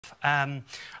stuff.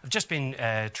 I've just been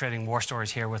trading war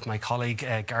stories here with my colleague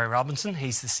Gary Robinson.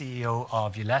 He's the CEO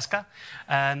of Uleska.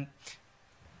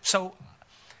 So,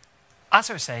 as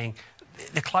I was saying,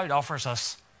 the cloud offers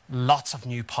us lots of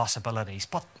new possibilities,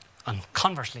 and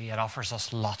conversely, it offers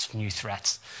us lots of new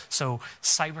threats. So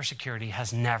cybersecurity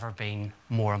has never been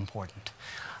more important.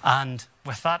 And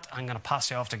with that, I'm going to pass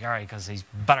you off to Gary because he's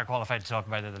better qualified to talk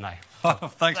about it than I. So,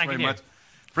 thanks very much.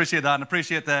 Appreciate that, and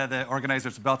appreciate the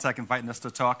organisers of Beltec inviting us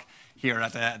to talk here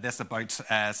at this about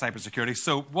cybersecurity.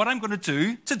 So what I'm going to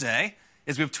do today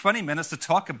is we have 20 minutes to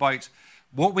talk about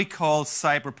what we call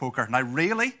cyber poker. Now,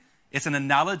 really, it's an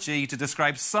analogy to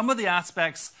describe some of the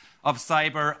aspects of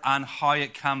cyber and how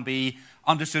it can be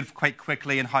understood quite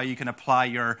quickly and how you can apply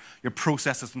your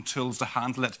processes and tools to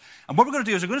handle it. And what we're going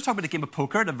to do is we're going to talk about the game of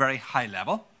poker at a very high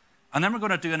level. And then we're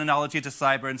going to do an analogy to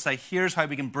cyber and say, here's how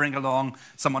we can bring along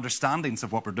some understandings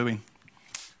of what we're doing.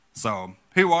 So,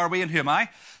 who are we and who am I?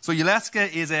 So,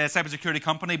 Uleska is a cybersecurity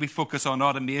company. We focus on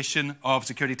automation of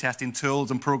security testing tools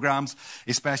and programs,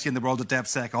 especially in the world of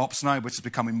DevSecOps now, which is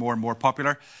becoming more and more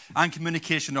popular, and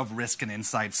communication of risk and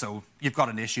insight. So, you've got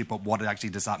an issue, but what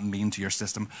actually does that mean to your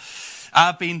system?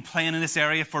 I've been playing in this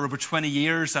area for over 20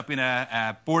 years. I've been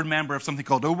a board member of something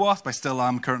called OWASP. I still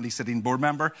am currently sitting board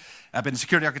member. I've been a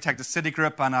security architect at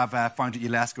Citigroup, and I've founded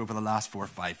Uleska over the last 4 or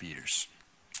 5 years.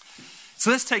 So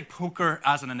let's take poker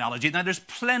as an analogy. Now, there's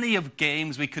plenty of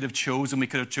games we could have chosen. We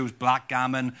could have chosen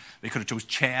backgammon, we could have chosen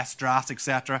chess, drafts,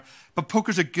 etc. But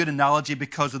poker's a good analogy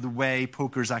because of the way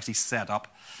poker is actually set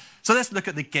up. So let's look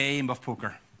at the game of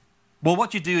poker. Well,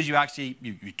 what you do is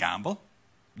you gamble.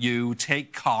 You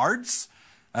take cards,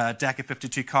 a deck of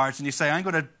 52 cards, and you say, I'm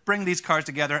going to bring these cards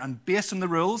together, and based on the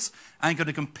rules, I'm going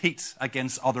to compete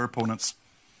against other opponents.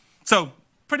 So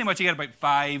pretty much you get about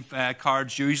 5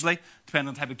 cards usually, depending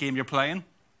on the type of game you're playing.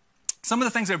 Some of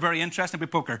the things that are very interesting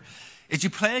about poker is you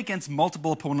play against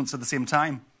multiple opponents at the same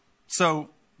time. So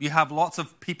you have lots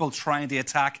of people trying to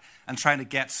attack and trying to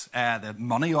get the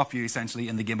money off you, essentially,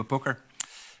 in the game of poker.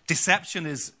 Deception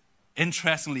is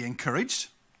interestingly encouraged.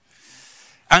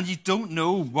 And you don't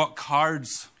know what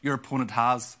cards your opponent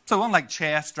has. So unlike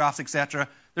chess, drafts, etc.,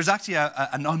 there's actually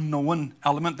an unknown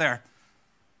element there.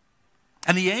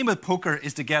 And the aim of poker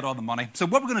is to get all the money. So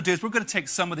what we're going to do is we're going to take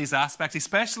some of these aspects,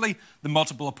 especially the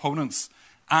multiple opponents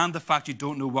and the fact you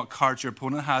don't know what cards your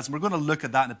opponent has, and we're going to look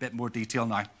at that in a bit more detail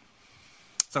now.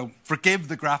 So forgive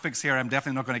the graphics here. I'm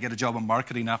definitely not going to get a job in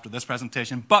marketing after this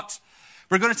presentation, but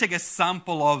we're going to take a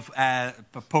sample of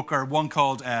poker, one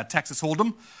called Texas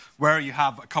Hold'em, where you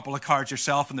have a couple of cards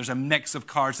yourself and there's a mix of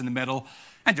cards in the middle,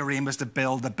 and your aim is to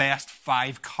build the best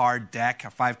 5-card deck, a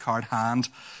 5-card hand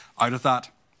out of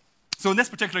that. So in this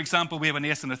particular example, we have an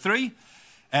ace and a 3.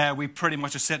 We pretty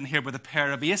much are sitting here with a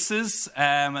pair of aces,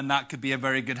 and that could be a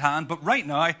very good hand. But right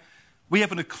now, we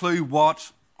haven't a clue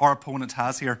what our opponent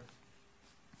has here.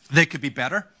 They could be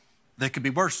better. They could be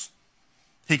worse.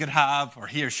 He could have, or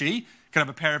he or she, could have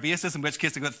a pair of aces, in which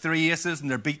case they've got 3 aces and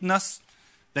they're beating us.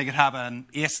 They could have an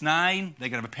ace-9. They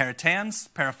could have a pair of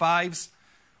 10s, pair of 5s.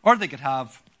 Or they could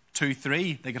have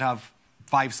 2-3. They could have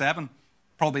 5-7.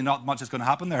 Probably not much is going to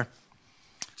happen there.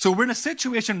 So we're in a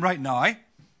situation right now,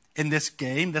 in this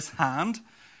game, this hand,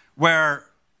 where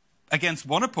against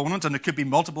one opponent, and there could be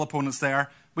multiple opponents there,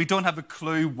 we don't have a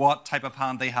clue what type of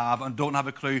hand they have and don't have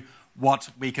a clue what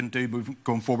we can do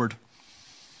going forward.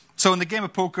 So in the game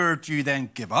of poker, do you then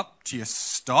give up? Do you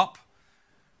stop?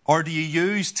 Or do you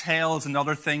use tails and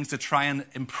other things to try and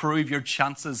improve your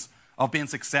chances of being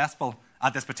successful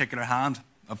at this particular hand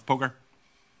of poker?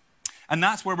 And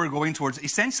that's where we're going towards.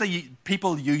 Essentially,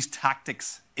 people use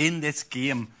tactics in this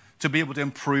game to be able to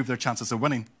improve their chances of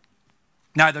winning.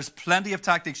 Now, there's plenty of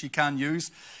tactics you can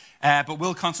use, but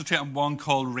we'll concentrate on one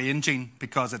called ranging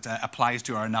because it applies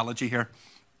to our analogy here.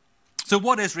 So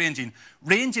what is ranging?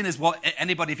 Ranging is what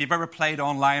anybody, if you've ever played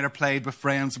online or played with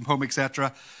friends from home,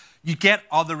 etc., you get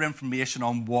other information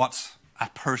on what a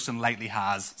person likely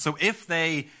has. So if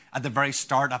they, at the very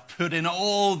start, have put in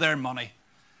all their money,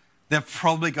 they've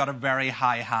probably got a very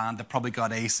high hand. They've probably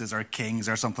got aces or kings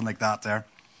or something like that there.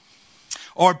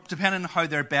 Or depending on how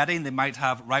they're betting, they might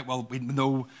have, right, well, we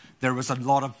know there was a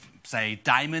lot of, say,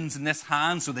 diamonds in this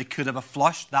hand, so they could have a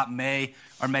flush. That may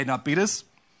or may not beat us.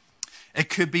 It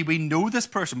could be we know this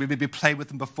person. We maybe played with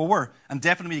them before. And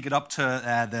definitely when you get up to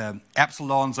the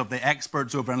epsilons of the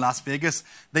experts over in Las Vegas,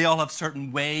 they all have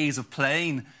certain ways of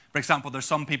playing. For example, there's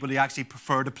some people who actually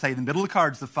prefer to play the middle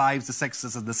cards, the 5s, the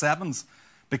 6s, and the 7s,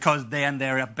 because then they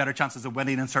have better chances of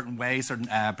winning in certain ways, certain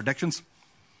predictions.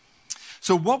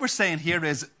 So what we're saying here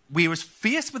is we were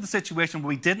faced with a situation where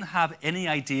we didn't have any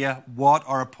idea what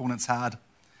our opponents had.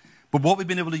 But what we've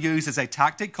been able to use is a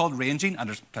tactic called ranging, and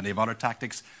there's plenty of other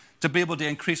tactics, to be able to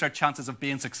increase our chances of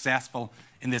being successful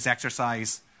in this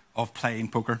exercise of playing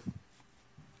poker.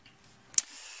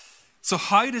 So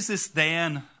how does this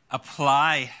then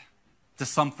apply to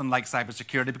something like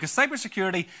cybersecurity? Because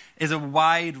cybersecurity is a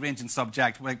wide-ranging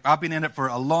subject. I've been in it for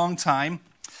a long time.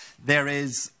 There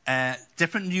is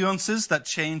different nuances that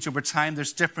change over time.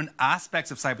 There's different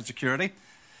aspects of cybersecurity.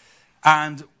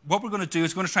 And what we're going to do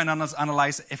is we're going to try and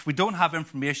analyze, if we don't have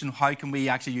information, how can we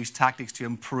actually use tactics to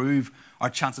improve our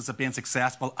chances of being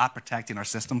successful at protecting our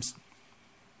systems.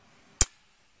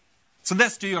 So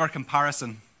let's do our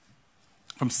comparison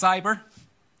from cyber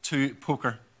to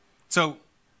poker. So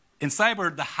in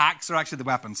cyber, the hacks are actually the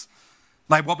weapons.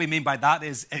 Like, what we mean by that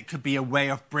is it could be a way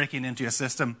of breaking into a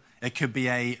system. It could be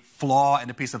a flaw in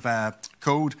a piece of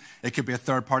code. It could be a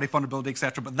third-party vulnerability,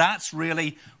 etc. But that's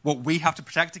really what we have to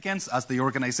protect against as the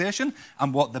organization,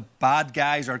 and what the bad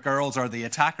guys or girls or the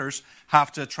attackers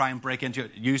have to try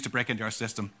and use to break into our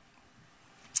system.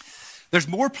 There's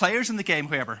more players in the game,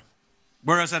 however.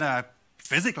 Whereas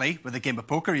physically, with a game of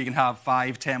poker, you can have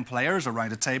 5, 10 players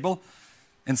around a table.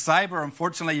 In cyber,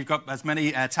 unfortunately, you've got as many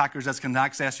attackers as can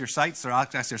access your sites or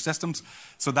access your systems,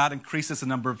 so that increases the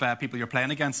number of people you're playing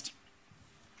against.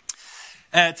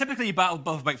 Typically, you battle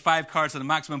about 5 cards at a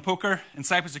maximum poker. In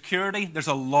cybersecurity, there's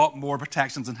a lot more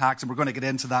protections and hacks, and we're going to get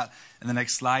into that in the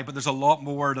next slide, but there's a lot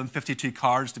more than 52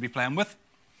 cards to be playing with.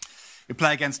 We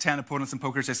play against 10 opponents in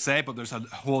poker, as I say, but there's a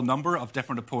whole number of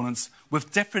different opponents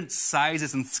with different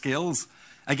sizes and skills.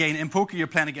 Again, in poker, you're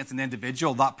playing against an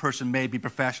individual. That person may be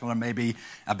professional or may be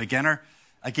a beginner.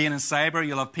 Again, in cyber,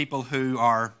 you'll have people who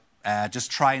are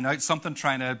just trying out something,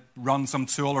 trying to run some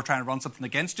tool or trying to run something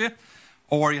against you.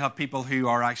 Or you have people who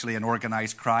are actually an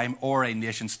organized crime or a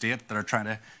nation state that are trying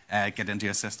to get into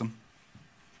a system.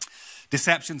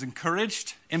 Deception's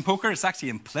encouraged in poker. It's actually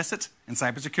implicit in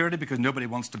cybersecurity because nobody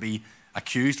wants to be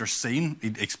accused or seen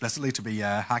explicitly to be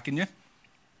hacking you.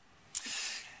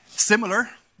 Similar,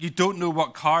 you don't know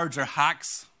what cards or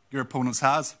hacks your opponent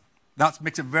has. That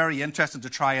makes it very interesting to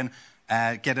try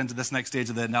and get into this next stage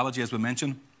of the analogy, as we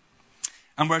mentioned.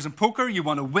 And whereas in poker, you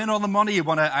want to win all the money, you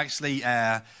want to actually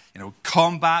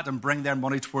combat and bring their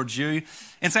money towards you.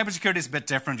 In cybersecurity, it's a bit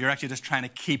different. You're actually just trying to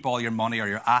keep all your money or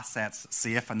your assets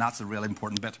safe, and that's a really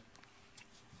important bit.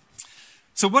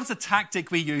 So what's the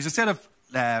tactic we use? Instead of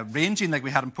ranging like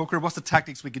we had in poker, what's the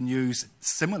tactics we can use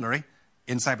similarly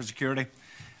in cybersecurity?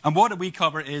 And what we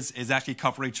cover is actually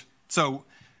coverage. So,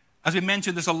 as we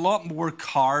mentioned, there's a lot more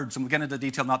cards, and we'll get into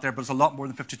detail not there, but there's a lot more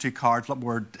than 52 cards, a lot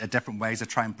more different ways to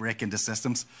try and break into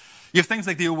systems. You have things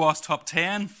like the OWASP Top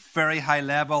 10, very high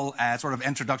level, sort of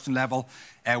introduction level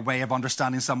way of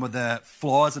understanding some of the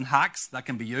flaws and hacks that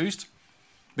can be used.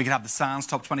 We can have the SANS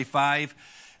Top 25.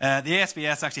 The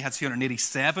ASVS actually has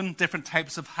 287 different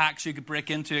types of hacks you could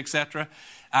break into, etc.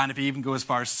 And if you even go as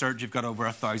far as search, you've got over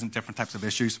 1,000 different types of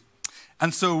issues.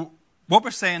 And so what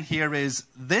we're saying here is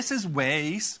this is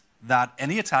ways that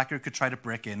any attacker could try to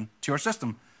break into your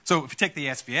system. So if you take the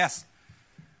SVS,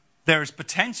 there's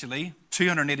potentially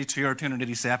 282 or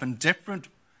 287 different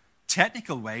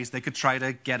technical ways they could try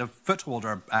to get a foothold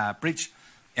or a breach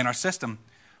in our system.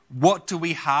 What do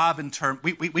we have in terms...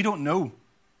 We don't know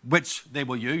which they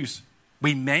will use.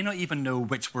 We may not even know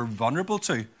which we're vulnerable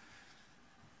to.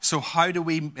 So how do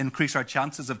we increase our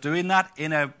chances of doing that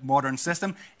in a modern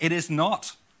system? It is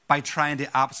not by trying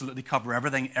to absolutely cover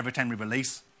everything every time we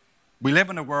release. We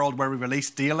live in a world where we release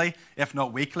daily, if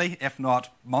not weekly, if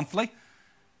not monthly.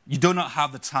 You do not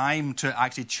have the time to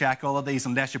actually check all of these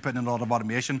unless you're putting in a lot of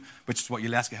automation, which is what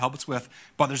Uleska helps us with.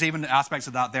 But there's even aspects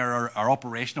of that there are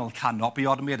operational, cannot be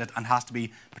automated, and has to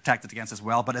be protected against as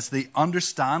well. But it's the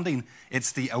understanding,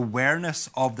 it's the awareness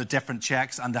of the different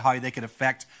checks and how they could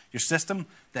affect your system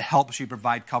that helps you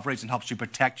provide coverage and helps you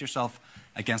protect yourself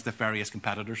against the various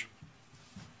competitors.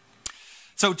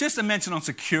 So just a mention on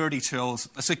security tools.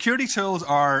 Security tools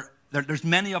there's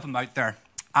many of them out there.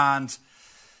 And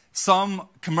some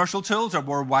commercial tools are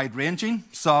more wide-ranging.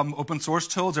 Some open source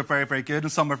tools are very, very good,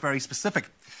 and some are very specific.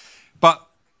 But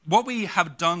what we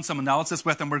have done some analysis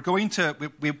with, and we're going to...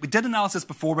 We did analysis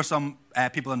before with some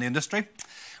people in the industry.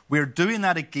 We're doing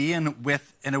that again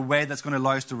in a way that's going to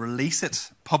allow us to release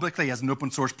it publicly as an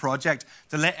open source project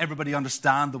to let everybody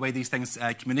understand the way these things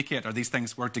communicate or these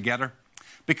things work together.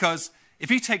 Because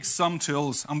if you take some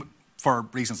tools, for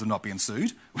reasons of not being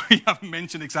sued, we haven't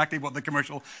mentioned exactly what the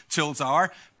commercial tools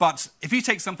are, but if you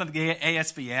take something like the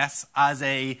ASVS as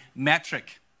a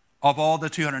metric of all the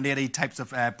 280 types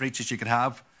of breaches you could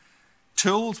have,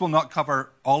 tools will not cover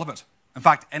all of it. In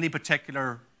fact, any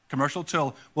particular commercial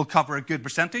tool will cover a good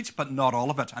percentage, but not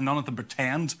all of it, and none of them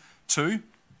pretend to.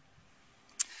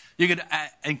 You could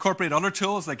incorporate other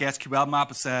tools like SQL Map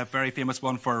is a very famous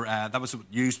one for that was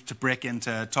used to break into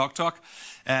TalkTalk.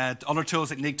 Other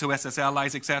tools like Nikto,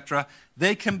 SSLIs, etc.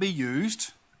 They can be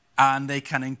used and they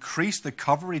can increase the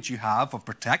coverage you have of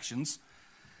protections,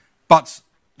 but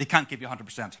they can't give you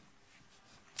 100%.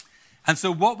 And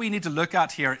so what we need to look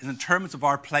at here is in terms of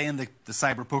our playing the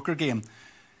cyber poker game,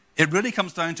 it really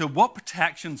comes down to what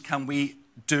protections can we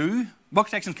do, what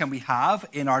protections can we have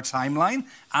in our timeline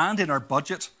and in our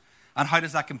budget, and how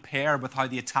does that compare with how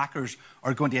the attackers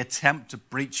are going to attempt to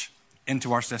breach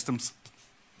into our systems.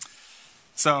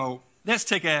 So let's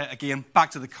take, again,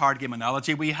 back to the card game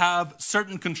analogy. We have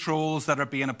certain controls that are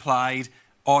being applied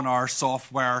on our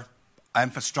software,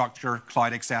 infrastructure,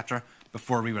 cloud, etc.,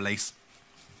 before we release.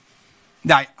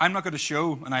 Now, I'm not going to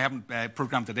show, and I haven't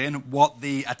programmed it in, what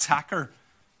the attacker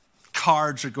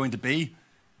cards are going to be.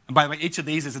 And by the way, each of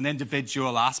these is an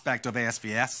individual aspect of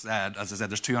ASVS. As I said,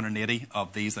 there's 280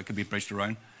 of these that could be breached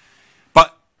around.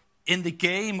 But in the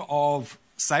game of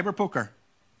cyber poker,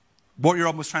 what you're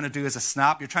almost trying to do is a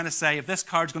snap. You're trying to say, if this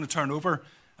card's going to turn over,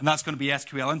 and that's going to be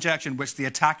SQL injection, which the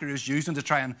attacker is using to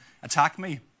try and attack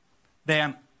me,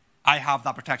 then I have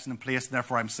that protection in place, and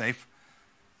therefore I'm safe.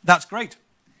 That's great.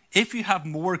 If you have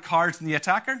more cards than the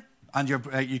attacker, and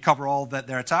you cover all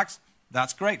their attacks,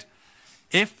 that's great.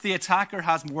 If the attacker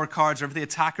has more cards, or if the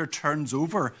attacker turns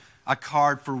over a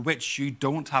card for which you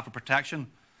don't have a protection,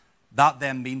 that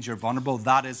then means you're vulnerable.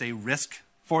 That is a risk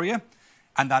for you,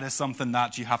 and that is something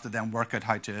that you have to then work out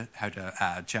how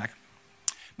to check.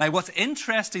 Now, what's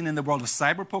interesting in the world of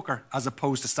cyber poker, as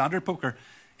opposed to standard poker,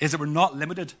 is that we're not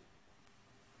limited.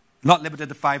 Not limited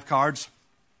to 5 cards.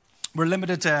 We're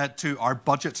limited to our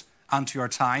budget and to our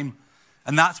time.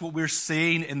 And that's what we're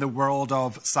seeing in the world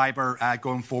of cyber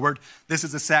going forward. This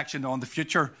is a section on the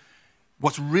future.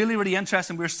 What's really, really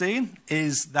interesting we're seeing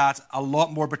is that a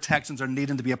lot more protections are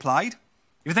needing to be applied.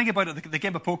 If you think about it, the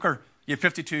game of poker, you have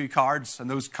 52 cards, and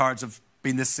those cards have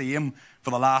been the same for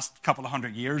the last couple of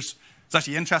 100 years. It's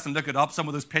actually interesting to look it up. Some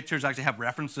of those pictures actually have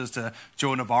references to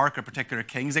Joan of Arc or particular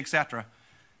kings, etc.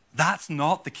 That's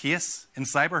not the case in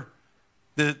cyber.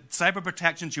 The cyber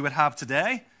protections you would have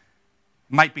today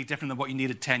might be different than what you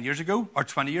needed 10 years ago or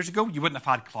 20 years ago. You wouldn't have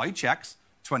had cloud checks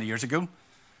 20 years ago. And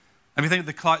if you think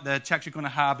of the checks you're going to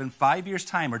have in 5 years'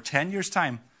 time or 10 years'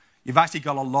 time, you've actually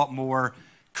got a lot more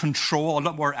control, a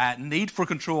lot more need for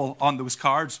control on those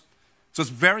cards. So it's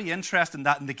very interesting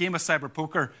that in the game of cyber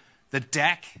poker, the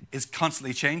deck is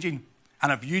constantly changing.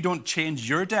 And if you don't change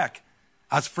your deck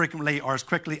as frequently or as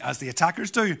quickly as the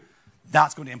attackers do,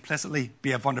 that's going to implicitly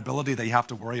be a vulnerability that you have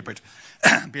to worry about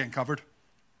being covered.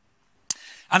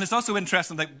 And it's also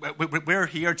interesting that we're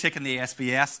here taking the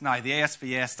ASVS. Now, the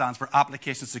ASVS stands for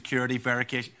Application Security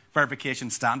Verification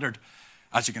Standard.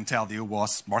 As you can tell, the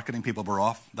OWASP marketing people were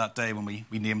off that day when we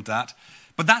named that.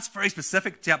 But that's very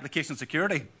specific to application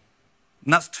security.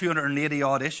 And that's 280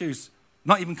 odd issues.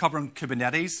 Not even covering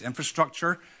Kubernetes,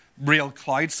 infrastructure, real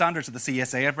cloud standards that the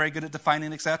CSA are very good at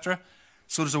defining, etc.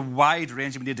 So there's a wide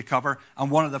range we need to cover.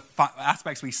 And one of the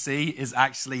aspects we see is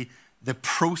actually the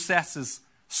processes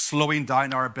slowing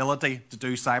down our ability to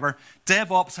do cyber.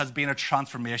 DevOps has been a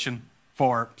transformation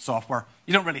for software.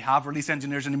 You don't really have release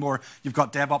engineers anymore. You've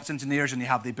got DevOps engineers and you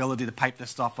have the ability to pipe this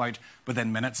stuff out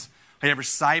within minutes. However,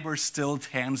 cyber still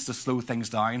tends to slow things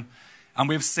down. And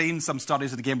we've seen some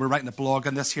studies, again, we're writing a blog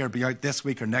on this here, it'll be out this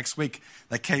week or next week,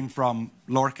 that came from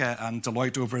Lorca and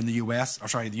Deloitte over in the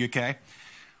the UK,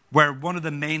 where one of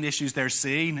the main issues they're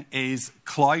seeing is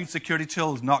cloud security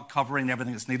tools not covering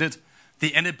everything that's needed,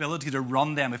 the inability to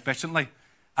run them efficiently,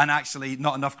 and actually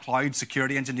not enough cloud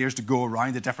security engineers to go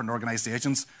around the different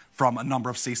organizations from a number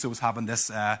of CISOs having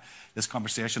this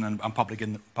conversation and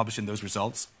publishing those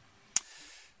results.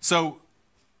 So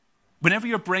whenever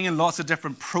you're bringing lots of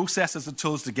different processes and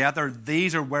tools together,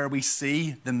 these are where we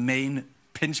see the main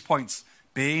pinch points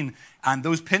being. And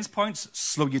those pinch points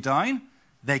slow you down.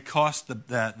 They cost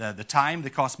the time,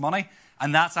 they cost money.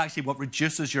 And that's actually what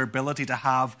reduces your ability to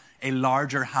have a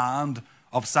larger hand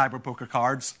of cyber poker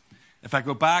cards. If I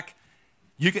go back,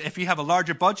 if you have a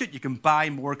larger budget, you can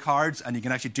buy more cards and you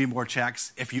can actually do more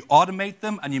checks. If you automate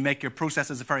them and you make your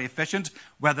processes very efficient,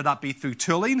 whether that be through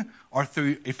tooling or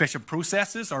through efficient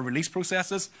processes or release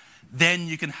processes, then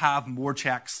you can have more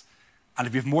checks. And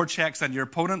if you have more checks than your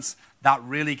opponents, that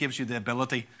really gives you the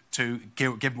ability to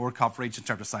give more coverage in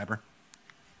terms of cyber.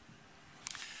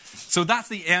 So that's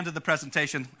the end of the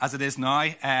presentation as it is now.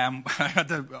 I had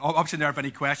the option there of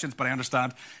any questions, but I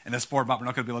understand in this format we're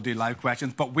not going to be able to do live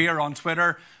questions. But we are on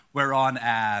Twitter. We're on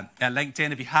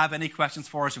LinkedIn. If you have any questions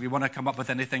for us, if you want to come up with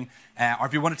anything, or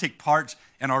if you want to take part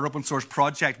in our open source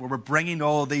project where we're bringing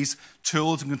all of these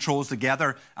tools and controls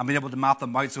together and being able to map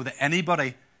them out so that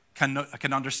anybody can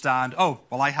understand, oh,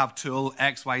 well, I have tool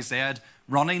X, Y, Z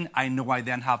running. I know I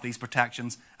then have these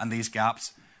protections and these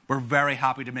gaps. We're very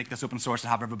happy to make this open source and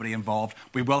have everybody involved.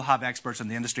 We will have experts in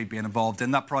the industry being involved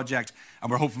in that project,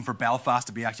 and we're hoping for Belfast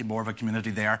to be actually more of a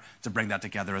community there to bring that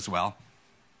together as well.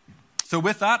 So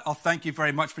with that, I'll thank you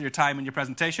very much for your time and your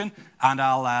presentation, and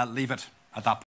I'll leave it at that point.